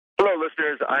Hello,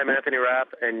 listeners. I'm Anthony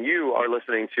Rapp, and you are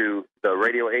listening to the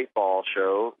Radio 8 Ball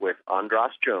Show with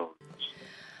Andras Jones.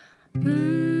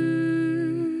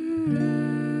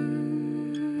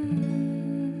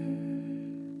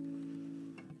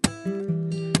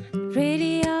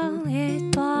 Radio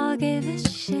 8 Ball, give us a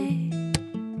shake.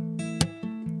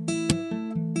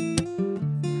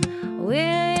 We're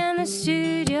in the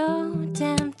studio,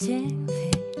 tempting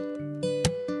fate,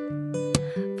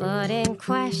 putting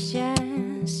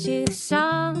questions to the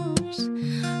songs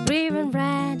we would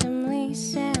randomly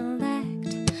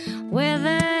select with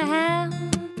the help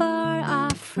of our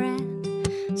friend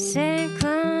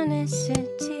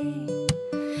Synchronicity.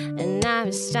 And now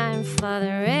it's time for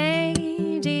the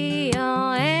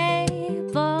Radio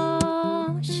 8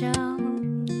 Ball Show.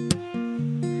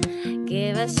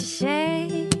 Give us a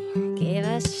shake, give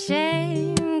us a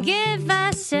shake, give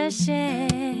us a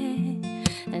shake.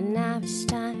 And now it's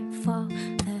time for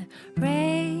the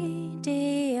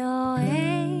Radio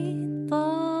 8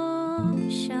 Ball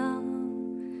Show.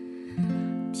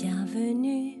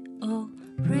 Bienvenue au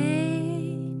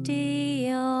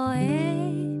Radio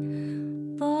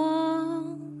 8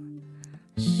 Ball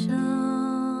Show.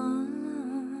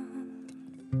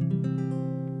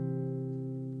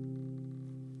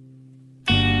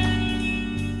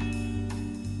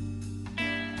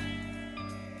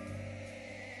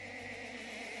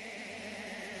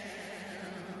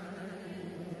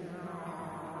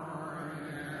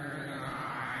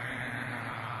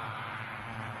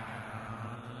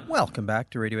 Welcome back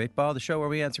to Radio 8 Ball, the show where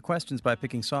we answer questions by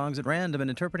picking songs at random and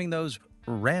interpreting those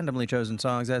randomly chosen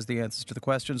songs as the answers to the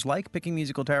questions, like picking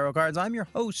musical tarot cards. I'm your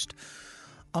host,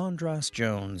 Andras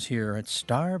Jones, here at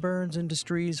Starburns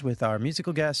Industries with our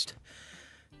musical guest,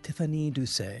 Tiffany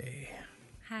Doucet.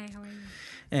 Hi, how are you?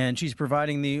 And she's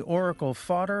providing the oracle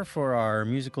fodder for our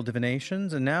musical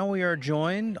divinations. And now we are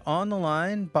joined on the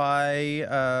line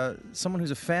by someone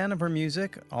who's a fan of her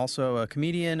music, also a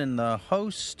comedian and the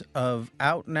host of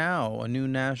Out Now, a new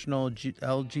national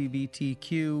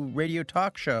LGBTQ radio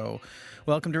talk show.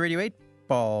 Welcome to Radio 8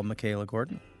 Ball, Michaela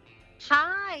Gordon.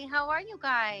 Hi, how are you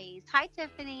guys? Hi,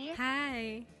 Tiffany.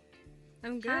 Hi.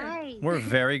 I'm good. Hi. We're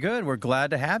very good. We're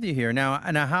glad to have you here. Now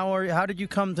how did you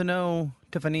come to know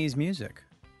Tiffany's music?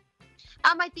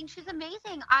 I think she's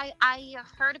amazing. I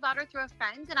heard about her through a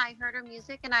friend, and I heard her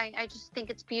music, and I just think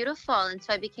it's beautiful, and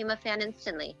so I became a fan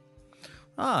instantly.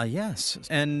 Ah, yes.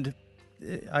 And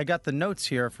I got the notes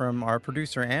here from our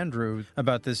producer, Andrew,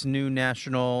 about this new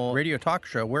national radio talk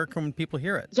show. Where can people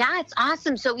hear it? Yeah, it's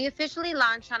awesome. So we officially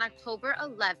launched on October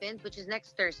 11th, which is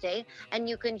next Thursday, and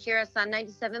you can hear us on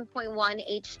 97.1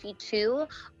 HD2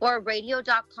 or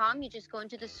radio.com. You just go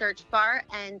into the search bar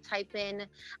and type in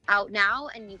Out Now,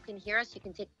 and you can hear us. You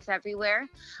can take us everywhere.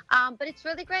 But it's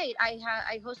really great.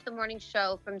 I host the morning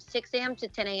show from 6 a.m. to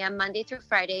 10 a.m. Monday through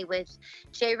Friday with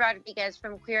Jay Rodriguez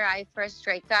from Queer Eye for a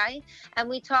Straight Guy. And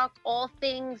we talk all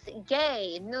things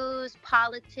gay, news,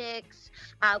 politics.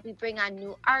 We bring on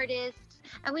new artists.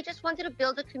 And we just wanted to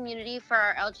build a community for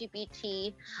our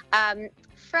LGBT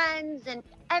friends, and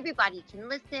everybody can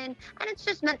listen. And it's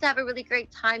just meant to have a really great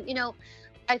time. You know,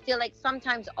 I feel like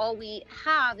sometimes all we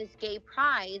have is gay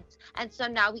prides. And so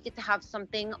now we get to have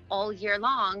something all year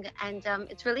long. And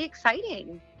it's really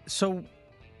exciting. So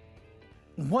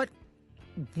what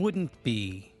wouldn't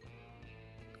be,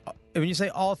 when you say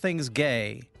all things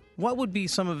gay, what would be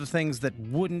some of the things that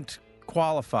wouldn't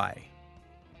qualify?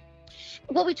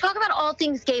 Well, we talk about all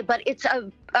things gay, but it's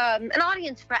an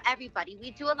audience for everybody.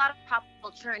 We do a lot of pop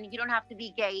culture, and you don't have to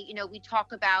be gay. You know, we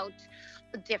talk about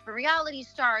different reality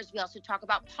stars. We also talk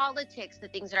about politics, the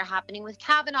things that are happening with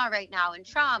Kavanaugh right now and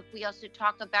Trump. We also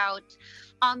talk about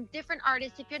different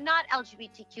artists. If you're not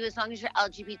LGBTQ, as long as you're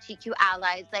LGBTQ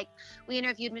allies, like we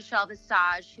interviewed Michelle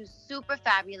Visage, who's super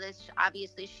fabulous.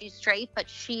 Obviously, she's straight, but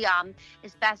she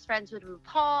is best friends with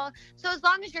RuPaul. So as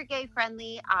long as you're gay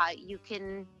friendly,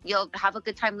 you'll have a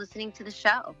good time listening to the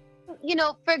show. You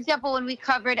know, for example, when we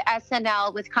covered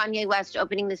SNL with Kanye West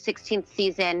opening the 16th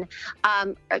season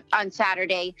on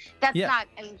Saturday, that's not,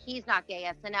 I mean, he's not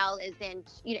gay. SNL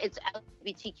isn't, you know, it's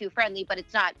LGBTQ friendly, but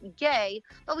it's not gay.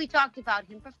 But we talked about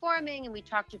him performing, and we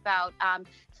talked about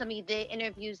some of the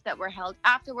interviews that were held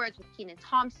afterwards with Kenan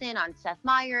Thompson on Seth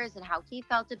Meyers and how he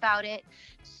felt about it.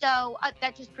 So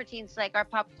that just pertains to like our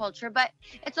pop culture, but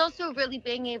it's also really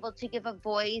being able to give a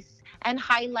voice and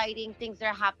highlighting things that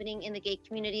are happening in the gay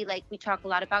community. Like we talk a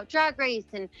lot about Drag Race,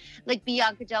 and like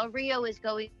Bianca Del Rio is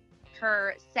going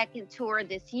her second tour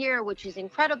this year, which is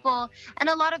incredible. And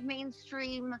a lot of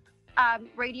mainstream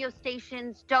radio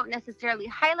stations don't necessarily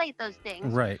highlight those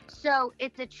things. Right. So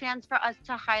it's a chance for us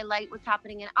to highlight what's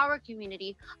happening in our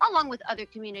community, along with other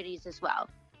communities as well.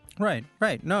 Right.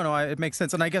 No, it makes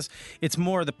sense. And I guess it's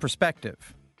more the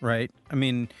perspective, right? I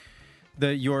mean,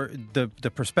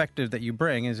 the perspective that you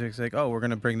bring is it's like, oh, we're going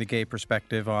to bring the gay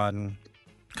perspective on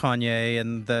Kanye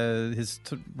and his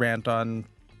rant on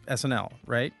SNL,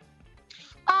 right?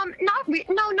 Not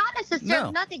necessarily.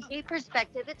 No. Not the gay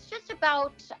perspective. It's just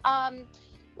about,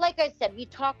 like I said, we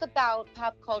talk about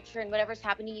pop culture and whatever's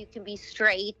happening. You can be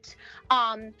straight,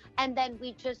 and then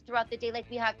we just throughout the day, like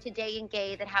we have Today in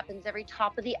Gay that happens every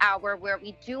top of the hour, where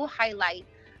we do highlight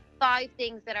 5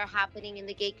 things that are happening in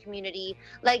the gay community.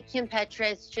 Like Kim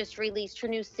Petras just released her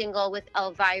new single with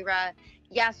Elvira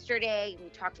yesterday. We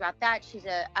talked about that. She's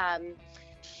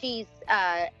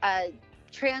a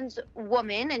trans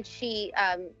woman, and she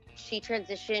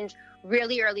transitioned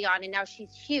really early on, and now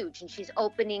she's huge, and she's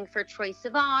opening for Troye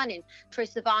Sivan, and Troye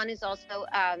Sivan is also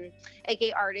a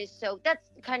gay artist. So that's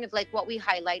kind of like what we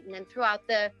highlight. And then throughout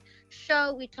the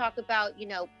show, we talk about,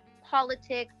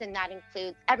 politics, and that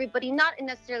includes everybody, not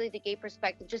necessarily the gay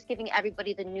perspective, just giving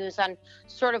everybody the news on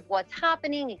sort of what's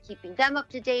happening and keeping them up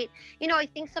to date. I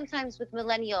think sometimes with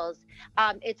millennials,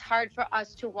 it's hard for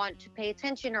us to want to pay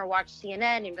attention or watch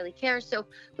CNN and really care. So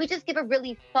we just give a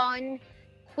really fun,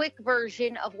 quick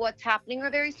version of what's happening, or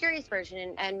a very serious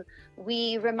version, and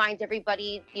we remind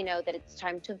everybody that it's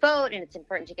time to vote, and it's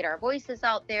important to get our voices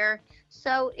out there.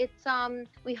 So it's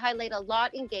we highlight a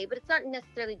lot in gay, but it's not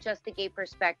necessarily just the gay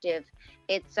perspective.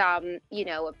 It's a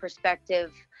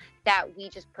perspective that we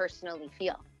just personally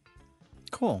feel.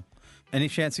 Cool. Any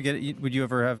chance to get it? Would you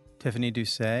ever have Tiffany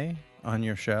Doucet on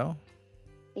your show?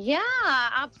 Yeah,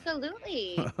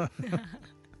 absolutely.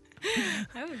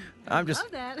 I'm just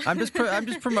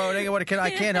promoting what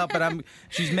I can't help it.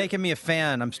 She's making me a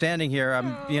fan. I'm standing here.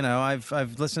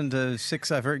 I've listened to 6.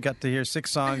 Got to hear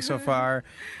 6 songs so far,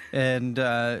 and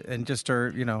just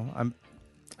her.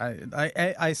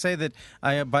 I say that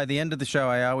by the end of the show,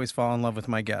 I always fall in love with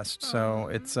my guest. So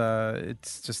it's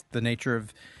just the nature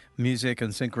of music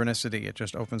and synchronicity. It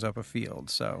just opens up a field.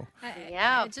 So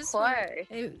of course.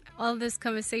 All this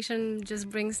conversation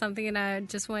just brings something, and I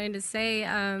just wanted to say,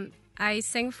 I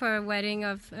sang for a wedding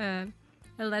of a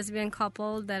lesbian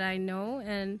couple that I know,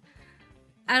 and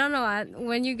I don't know,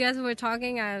 when you guys were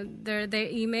talking, their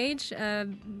image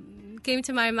came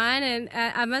to my mind, and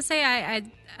I must say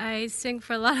I sing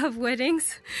for a lot of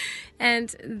weddings,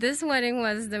 and this wedding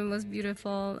was the most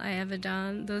beautiful I ever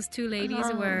done. Those 2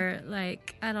 ladies were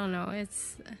like, I don't know,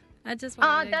 I just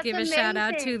want to give a shout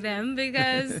out to them,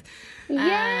 because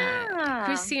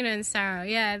Christina and Sarah,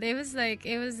 it was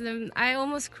I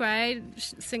almost cried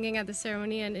singing at the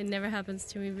ceremony, and it never happens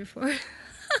to me before.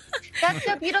 That's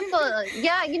so beautiful.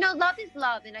 Yeah, love is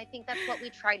love, and I think that's what we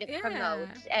try to promote.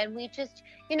 And we just,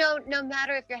 no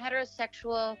matter if you're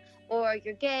heterosexual or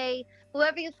you're gay,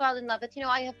 whoever you fall in love with,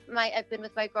 I've been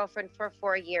with my girlfriend for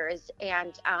 4 years,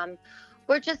 and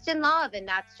we're just in love, and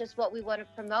that's just what we want to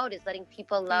promote, is letting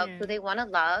people love who they want to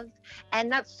love. And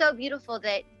that's so beautiful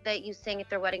that you sang at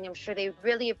their wedding. I'm sure they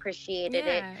really appreciated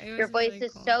it. Your voice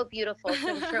is so beautiful,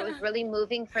 so I'm sure it was really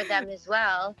moving for them as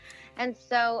well. And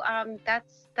so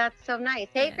that's so nice.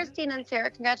 Hey, Christina and Sarah,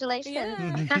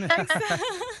 congratulations.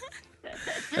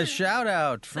 A shout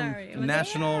out from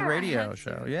National Radio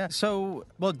Show. Yeah. So,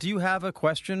 do you have a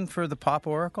question for the Pop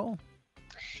Oracle?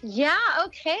 Yeah,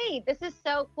 okay. This is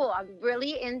so cool. I'm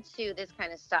really into this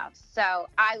kind of stuff. So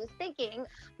I was thinking,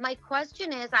 my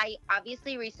question is, I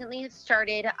obviously recently have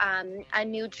started a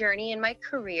new journey in my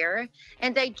career,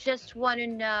 and I just want to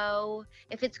know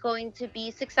if it's going to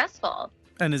be successful.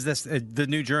 And is this the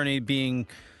new journey being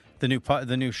the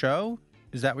new show?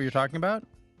 Is that what you're talking about?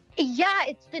 Yeah,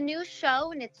 it's the new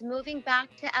show, and it's moving back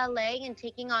to LA and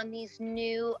taking on these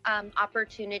new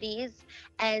opportunities,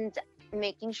 and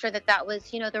making sure that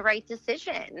was, the right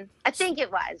decision. I think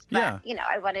it was, but,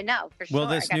 I want to know for sure. Will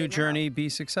this new journey be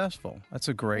successful? That's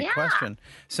a great question.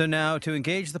 So now, to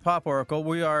engage the Pop Oracle,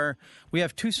 we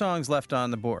have 2 songs left on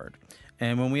the board.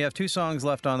 And when we have 2 songs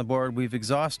left on the board, we've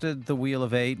exhausted the Wheel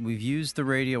of 8, we've used the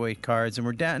Radio 8 cards, and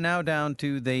we're now down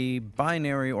to the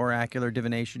binary oracular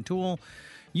divination tool.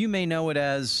 You may know it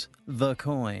as the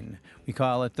coin. We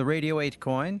call it the Radio 8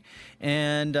 coin.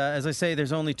 And as I say,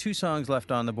 there's only 2 songs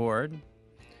left on the board.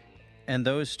 And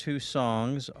those 2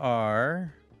 songs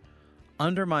are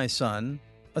Under My Sun,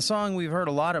 a song we've heard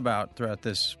a lot about throughout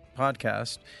this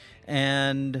podcast,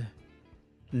 and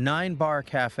 9 Bar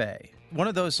Cafe. One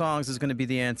of those songs is going to be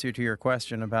the answer to your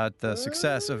question about the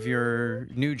success of your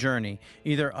new journey.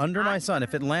 Either Under My Sun,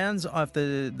 if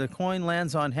the coin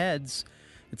lands on heads,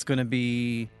 it's going to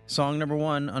be song number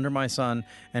 1, Under My Sun.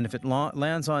 And if it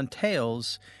lands on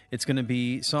tails, it's going to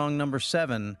be song number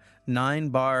 7, 9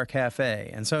 Bar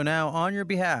Cafe. And so now, on your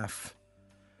behalf,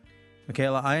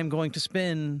 Michaela, I am going to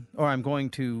spin, or I'm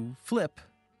going to flip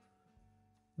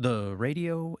the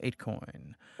Radio 8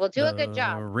 coin. Well, do a good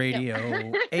job.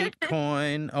 Radio 8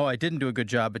 coin. Oh, I didn't do a good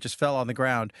job. It just fell on the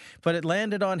ground. But it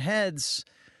landed on heads.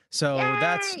 So Yay!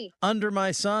 that's Under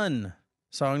My Sun,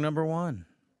 song number 1.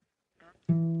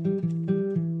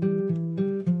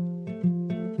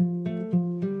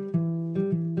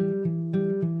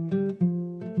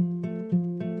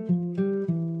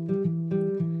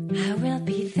 I will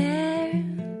be there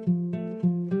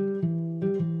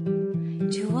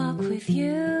to walk with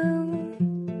you,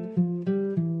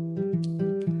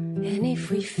 and if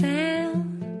we fail,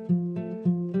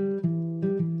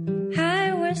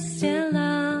 I will still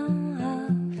love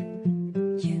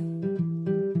you.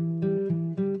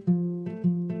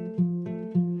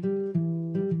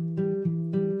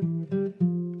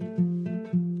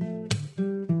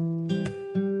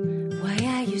 Why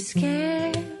are you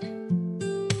scared?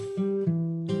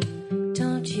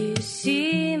 Don't you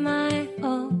see my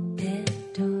open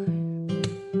door?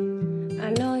 I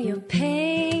know your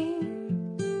pain.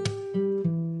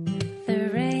 The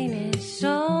rain is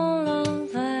all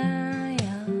over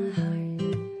your heart.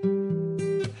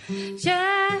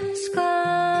 Just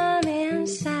come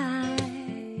inside.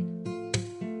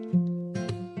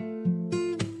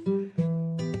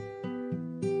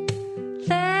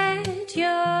 Let your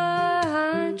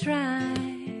heart dry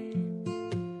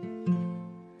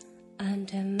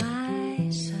under my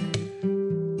sun,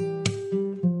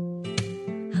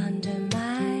 under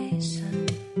my sun.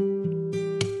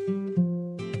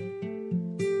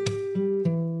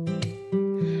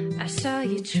 I saw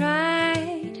you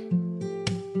tried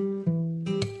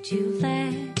to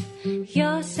let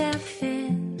yourself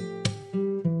in.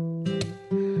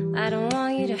 I don't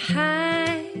want you to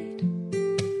hide.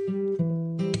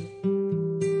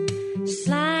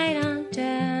 Slide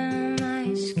under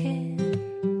my skin.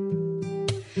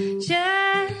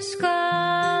 Just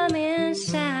come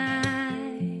inside.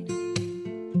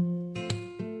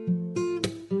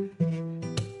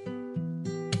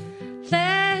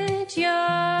 Let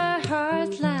your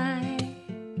heart lie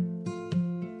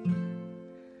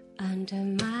under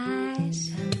my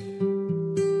sun,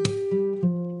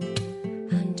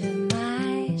 under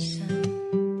my sun.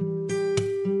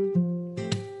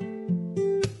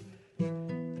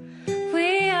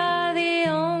 We are the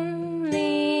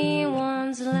only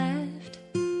ones left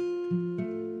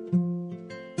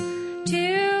to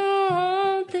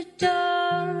hold the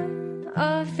door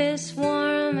of this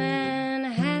warm and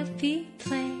happy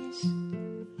place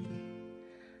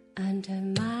under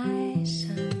my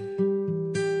sun,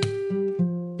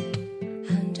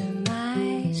 under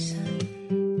my sun,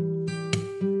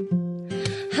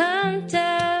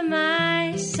 under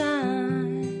my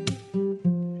sun,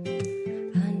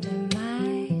 under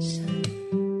my sun.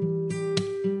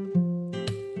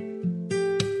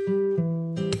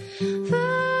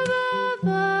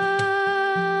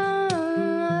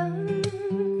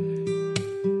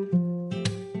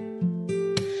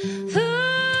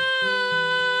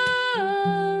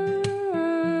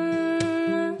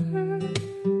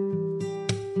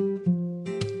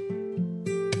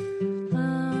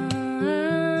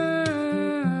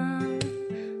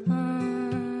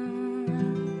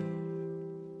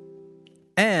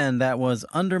 And that was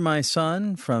Under My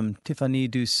Sun from Tiffany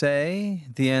Doucet.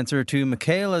 The answer to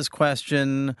Michaela's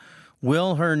question,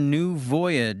 will her new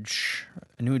voyage,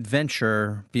 a new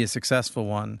adventure, be a successful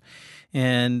one?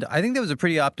 And I think that was a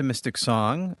pretty optimistic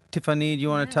song. Tiffany, do you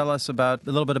want to tell us about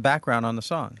a little bit of background on the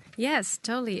song? Yes,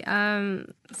 totally.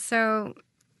 So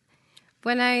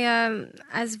when I,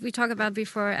 as we talked about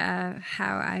before,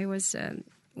 how I was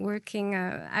working,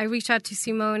 I reached out to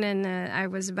Simone, and I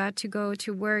was about to go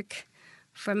to work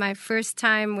for my first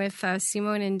time with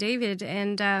Simone and David.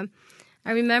 And I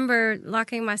remember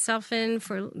locking myself in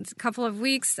for a couple of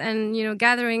weeks and, you know,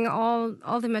 gathering all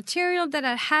the material that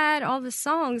I had, all the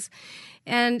songs.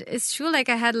 And it's true, like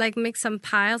I had like mixed some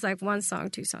piles, like 1 song,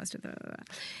 2 songs.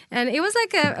 And it was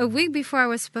like a week before I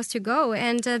was supposed to go.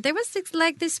 And there was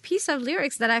this piece of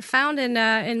lyrics that I found in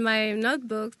my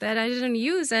notebook that I didn't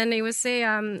use. And it would say,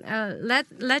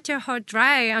 let your heart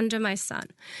dry under my sun.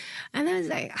 And I was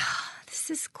like, this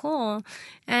is cool.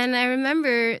 And I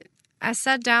remember I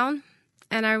sat down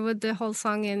and I wrote the whole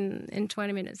song in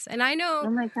 20 minutes. And I know, Oh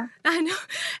my God.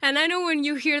 I know when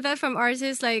you hear that from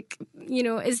artists, like, you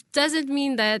know, it doesn't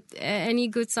mean that any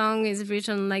good song is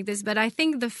written like this. But I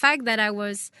think the fact that I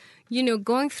was, you know,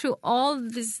 going through all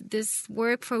this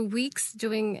work for weeks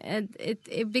doing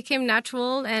it became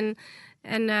natural, and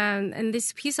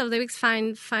this piece of lyrics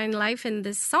find life in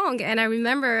this song. And I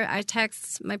remember I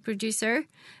text my producer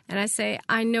and I say,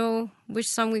 I know which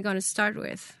song we're going to start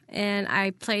with. And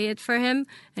I play it for him,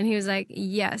 and he was like,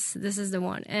 yes, this is the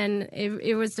one. And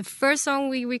it was the first song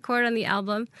we recorded on the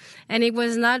album, and it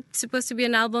was not supposed to be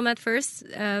an album at first,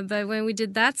 but when we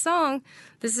did that song,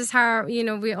 this is how,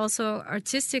 we also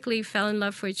artistically fell in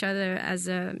love for each other as,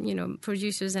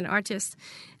 producers and artists.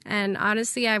 And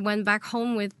honestly, I went back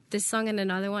home with this song and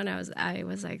another one. I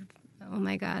was like, oh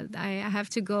my God, I have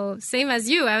to go, same as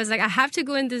you. I was like, I have to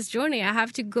go in this journey. I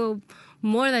have to go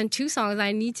more than 2 songs.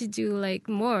 I need to do like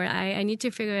more. I need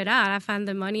to figure it out. I found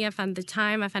the money, I found the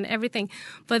time, I found everything.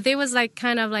 But there was like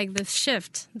kind of like the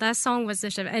shift. That song was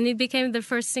the shift. And it became the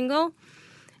first single.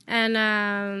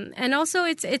 And also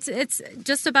it's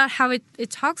just about how it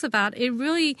talks about it.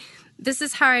 Really, this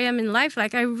is how I am in life.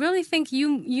 Like, I really think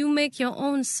you make your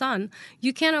own sun.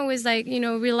 You can't always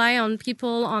rely on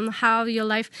people, on how your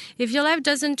life, if your life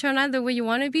doesn't turn out the way you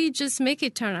want to be, just make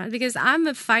it turn out. Because I'm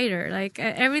a fighter. Like,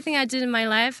 everything I did in my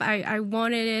life, I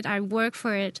wanted it. I worked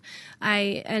for it.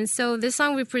 And so this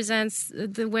song represents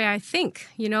the way I think.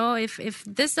 If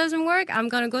this doesn't work, I'm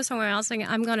going to go somewhere else and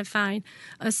I'm going to find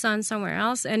a sun somewhere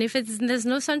else. And if there's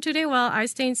no sun today, well, I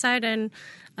stay inside and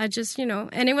I just,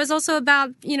 and it was also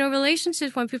about,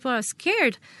 relationships when people are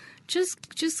scared.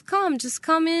 Just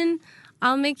come in.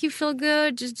 I'll make you feel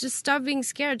good. Just stop being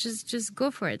scared. Just go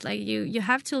for it. Like you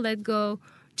have to let go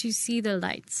to see the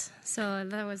lights. So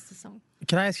that was the song.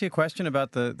 Can I ask you a question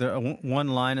about the one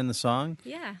line in the song?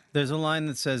 Yeah. There's a line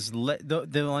that says,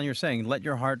 the line you're saying, let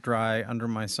your heart dry under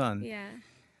my sun. Yeah.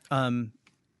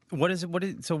 What is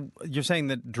it? So you're saying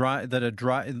that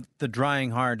the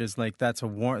drying heart is like that's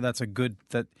a good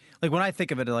that like when I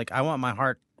think of it, like I want my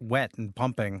heart wet and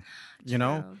pumping,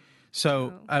 So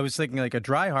True. I was thinking like a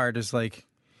dry heart is like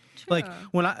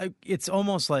when it's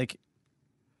almost like,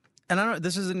 and I don't.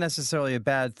 This isn't necessarily a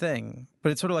bad thing,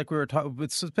 but it's sort of like we were talking.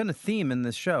 It's been a theme in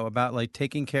this show about like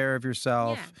taking care of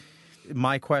yourself. Yeah.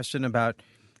 My question about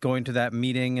going to that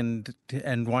meeting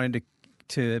and wanting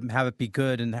to have it be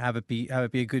good and have it be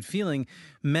a good feeling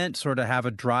meant sort of have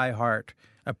a dry heart,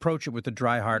 approach it with a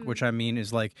dry heart, which I mean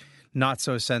is like not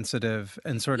so sensitive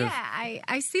and sort of. Yeah,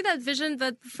 I see that vision,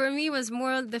 but for me it was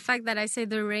more the fact that I say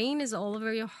the rain is all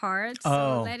over your heart,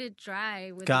 so let it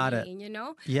dry with the rain,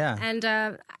 Yeah. And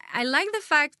I like the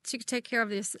fact to take care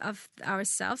of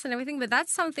ourselves and everything, but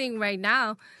that's something right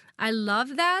now. I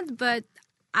love that, but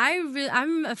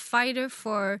I'm a fighter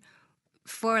for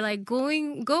like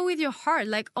go with your heart,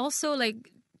 like also like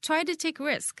try to take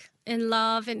risk in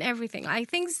love and everything. I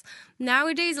think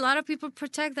nowadays a lot of people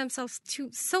protect themselves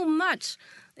so much.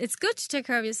 It's good to take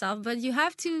care of yourself, but you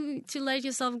have to let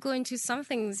yourself go into some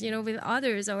things, with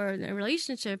others or a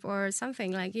relationship or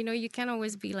something. Like, you can't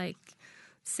always be like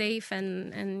safe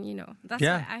and that's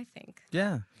what I think.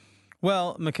 Yeah.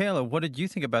 Well, Michaela, what did you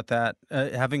think about that?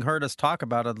 Having heard us talk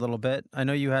about it a little bit, I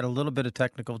know you had a little bit of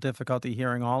technical difficulty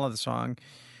hearing all of the song,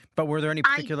 but were there any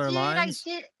particular lines?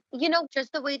 I did.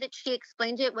 Just the way that she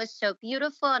explained it was so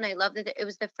beautiful, and I love that it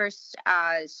was the first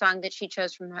song that she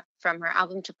chose from her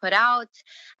album to put out,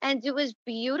 and it was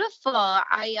beautiful.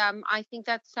 I think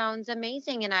that sounds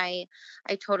amazing, and I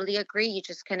totally agree. You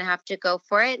just kind of have to go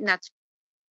for it, and that's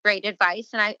great advice,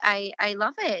 and I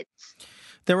love it.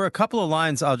 There were a couple of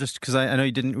lines, I'll just, because I know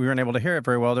we weren't able to hear it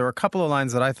very well. There were a couple of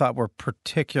lines that I thought were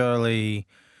particularly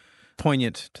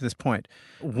poignant to this point.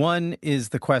 One is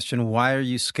the question, why are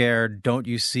you scared? Don't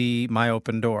you see my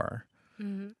open door?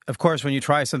 Mm-hmm. Of course, when you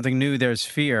try something new, there's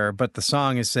fear, but the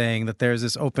song is saying that there's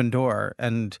this open door.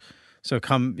 And so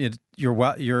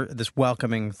you're this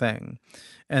welcoming thing.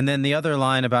 And then the other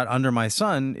line about under my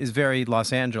sun is very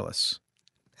Los Angeles.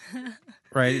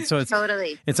 Right, so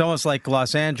it's almost like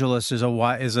Los Angeles is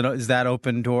that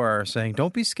open door saying,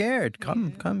 "Don't be scared,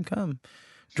 come,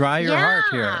 dry your heart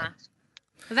here."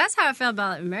 That's how I feel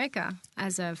about America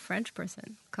as a French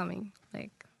person coming.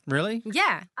 Like, really?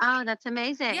 Yeah. Oh, that's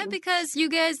amazing. Yeah, because you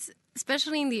guys,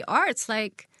 especially in the arts,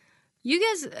 like you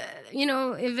guys,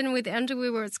 even with Andrew, we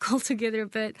were at school together,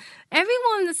 but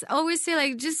everyone always say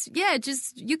like, just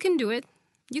you can do it.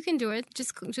 You can do it.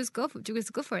 Just go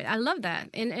for it. I love that.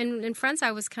 In France,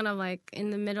 I was kind of like in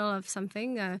the middle of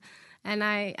something, and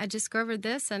I discovered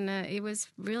this, and it was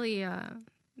really,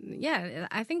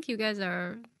 I think you guys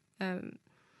are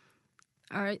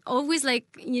always like,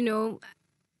 you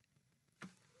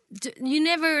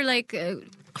never like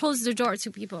close the door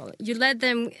to people. You let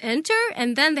them enter,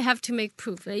 and then they have to make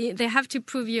proof. They have to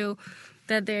prove you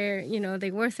that they're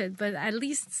worth it, but at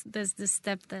least there's this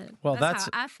step that's how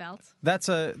I felt. That's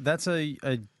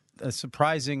a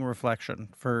surprising reflection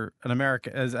for an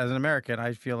American. As an American,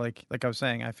 I feel like I was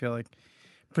saying, I feel like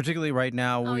particularly right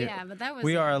now. Oh, yeah, but that was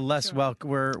we are it, less sure.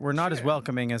 we're not as Sure.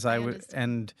 welcoming as I would understand.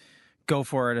 and go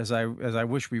for it as I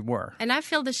wish we were. And I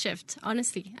feel the shift,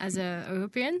 honestly, as a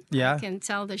European. Yeah? I can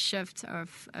tell the shift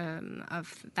of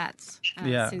that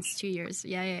Yeah. since 2 years.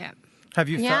 Yeah. Have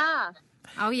you felt, Yeah.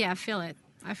 Oh, yeah, I feel it.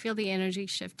 I feel the energy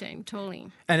shifting,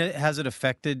 totally. and has it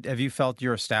affected? Have you felt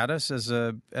your status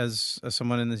as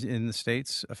someone in the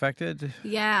States affected?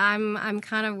 Yeah, I'm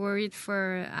kind of worried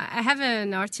I have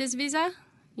an artist visa,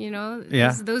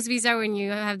 Yeah. those visa when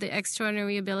you have the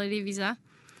extraordinary ability visa.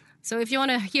 So if you want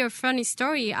to hear a funny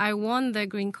story, I won the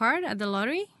green card at the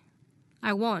lottery.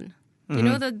 I won. You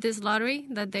know this lottery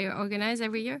that they organize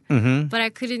every year? Mm-hmm. But I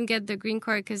couldn't get the green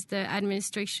card because the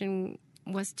administration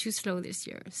was too slow this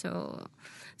year. So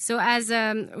as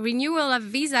a renewal of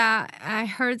visa, I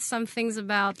heard some things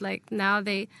about like now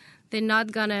they're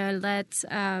not gonna let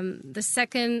the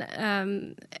second.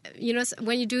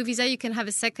 When you do a visa, you can have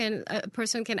a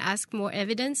person can ask more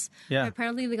evidence. Yeah.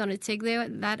 Apparently, they're gonna take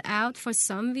that out for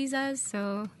some visas.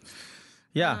 So I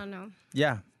Yeah. don't know.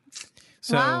 Yeah.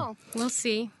 So Wow. We'll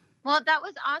see. Well, that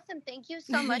was awesome. Thank you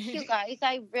so much, you guys.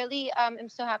 I really am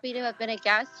so happy to have been a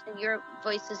guest, and your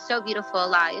voice is so beautiful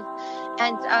live.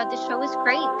 And the show was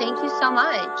great. Thank you so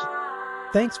much.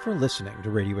 Thanks for listening to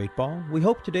Radio 8 Ball. We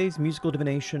hope today's musical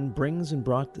divination brings and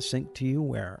brought the sync to you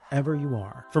wherever you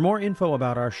are. For more info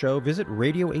about our show, visit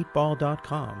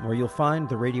radio8ball.com, where you'll find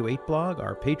the Radio 8 blog,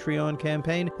 our Patreon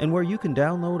campaign, and where you can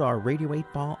download our Radio 8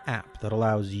 Ball app that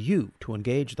allows you to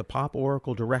engage the Pop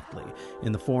Oracle directly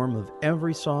in the form of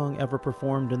every song ever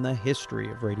performed in the history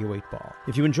of Radio 8 Ball.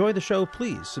 If you enjoy the show,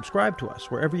 please subscribe to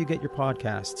us wherever you get your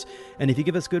podcasts. And if you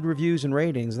give us good reviews and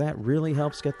ratings, that really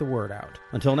helps get the word out.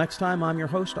 Until next time, I'm your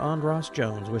host, Andros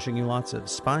Jones, wishing you lots of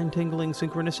spine-tingling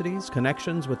synchronicities,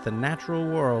 connections with the natural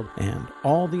world, and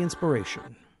all the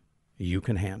inspiration you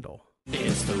can handle.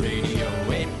 It's the Radio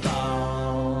 8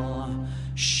 Ball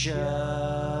Show.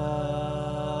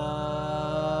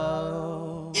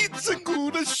 It's a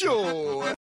good show.